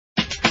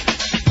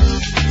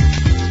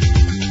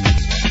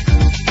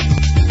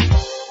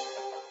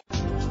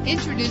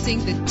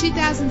Introducing the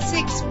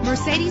 2006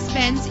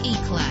 Mercedes-Benz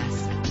E-Class.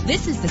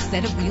 This is the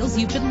set of wheels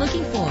you've been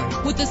looking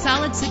for, with a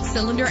solid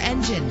 6-cylinder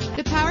engine.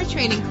 The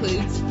powertrain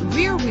includes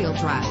rear-wheel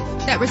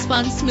drive that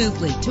responds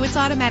smoothly to its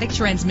automatic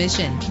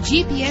transmission.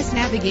 GPS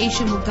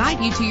navigation will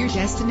guide you to your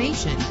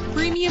destination.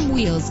 Premium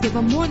wheels give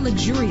a more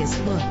luxurious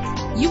look.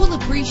 You will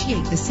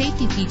appreciate the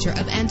safety feature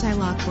of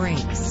anti-lock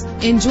brakes.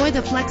 Enjoy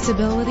the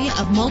flexibility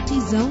of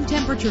multi-zone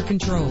temperature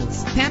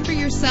controls. Pamper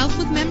yourself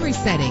with memory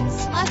settings.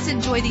 Plus,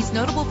 enjoy these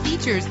notable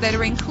features that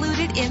are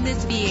included in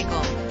this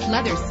vehicle: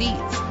 leather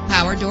seats,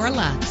 power door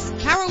locks,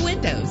 power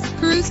windows,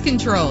 cruise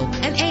control,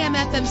 an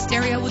AM/FM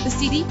stereo with a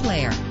CD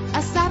player,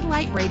 a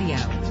satellite radio,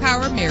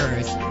 power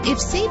mirrors. If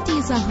safety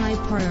is a high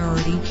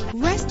priority,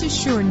 rest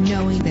assured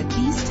knowing that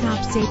these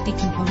top safety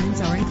components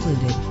are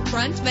included: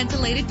 front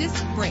ventilated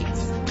disc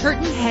brakes,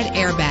 curtain head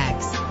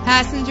airbags,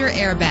 passenger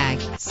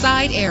airbag,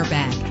 side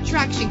airbag,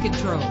 traction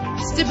control,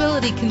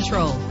 stability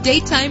control,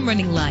 daytime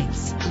running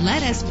lights.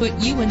 Let us put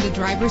you in the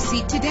driver's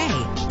seat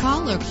today.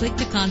 Call or click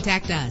to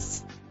contact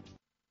us.